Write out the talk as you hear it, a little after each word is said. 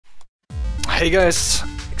Hey guys,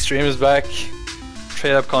 xTREAM is back.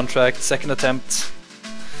 Trade-up contract, second attempt.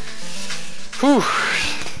 Whew.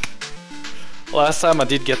 Last time I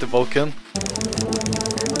did get the Vulcan.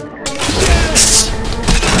 Yes!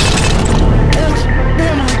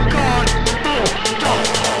 Oh my god!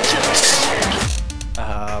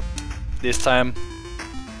 Yes! This time,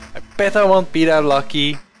 I bet I won't be that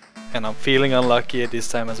lucky, and I'm feeling unlucky at this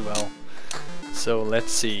time as well. So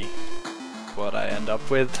let's see what I end up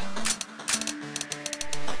with.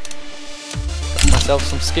 Got myself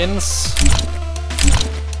some skins.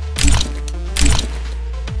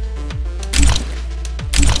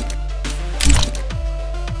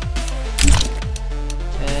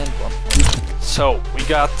 And one more. So we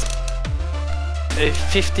got a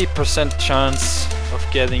 50% chance of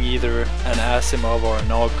getting either an Asimov or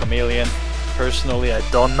an Old Chameleon. Personally, I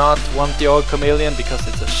do not want the Old Chameleon because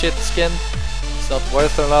it's a shit skin. It's not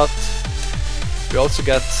worth a lot. We also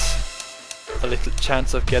got a little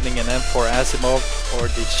chance of getting an M4 Asimov or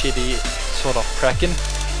the shitty sort of Kraken,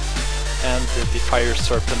 and the Fire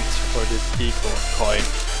Serpent or the Deagle Koi,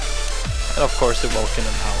 and of course the Vulcan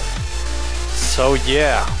and Howl. So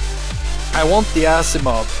yeah, I want the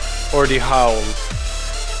Asimov or the Howl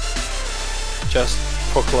just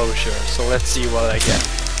for closure, so let's see what I get.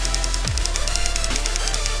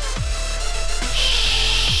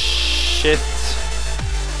 Shit.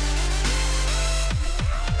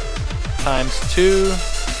 Times 2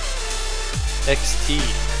 XT.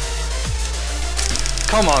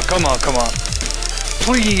 Come on, come on, come on.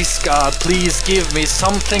 Please, God, please give me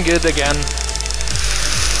something good again.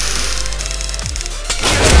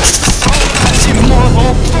 Asimov!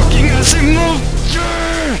 Oh, fucking Asimov!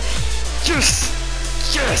 Yeah! Yes!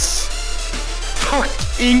 Yes!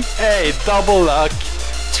 Fucking A! Double luck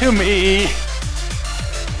to me!